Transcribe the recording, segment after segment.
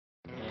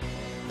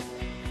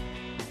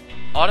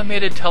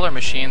Automated teller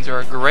machines are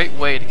a great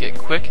way to get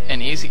quick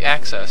and easy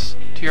access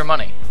to your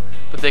money,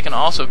 but they can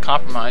also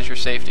compromise your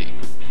safety.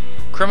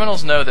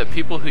 Criminals know that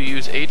people who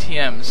use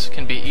ATMs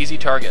can be easy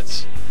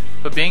targets,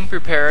 but being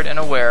prepared and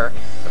aware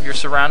of your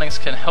surroundings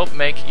can help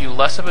make you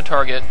less of a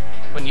target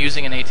when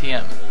using an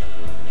ATM.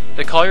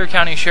 The Collier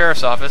County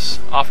Sheriff's Office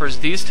offers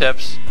these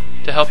tips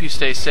to help you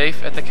stay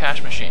safe at the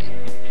cash machine.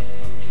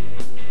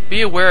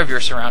 Be aware of your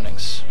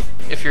surroundings.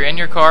 If you're in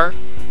your car,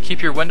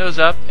 keep your windows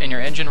up and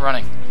your engine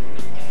running.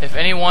 If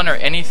anyone or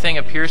anything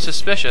appears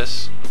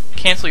suspicious,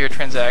 cancel your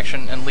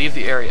transaction and leave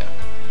the area.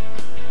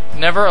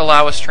 Never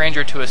allow a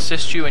stranger to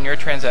assist you in your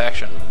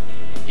transaction,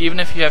 even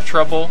if you have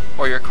trouble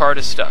or your card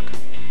is stuck.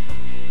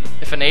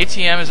 If an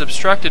ATM is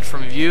obstructed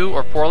from view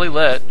or poorly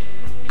lit,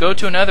 go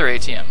to another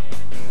ATM.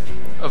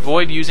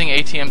 Avoid using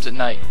ATMs at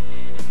night.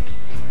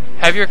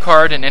 Have your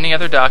card and any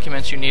other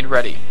documents you need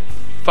ready.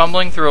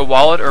 Fumbling through a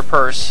wallet or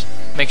purse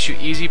makes you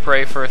easy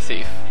prey for a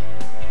thief.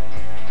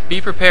 Be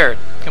prepared.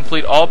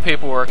 Complete all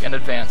paperwork in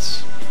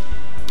advance.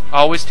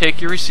 Always take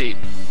your receipt.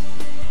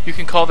 You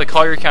can call the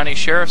Collier County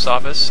Sheriff's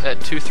Office at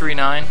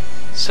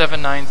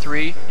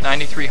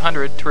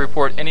 239-793-9300 to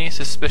report any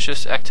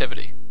suspicious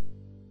activity.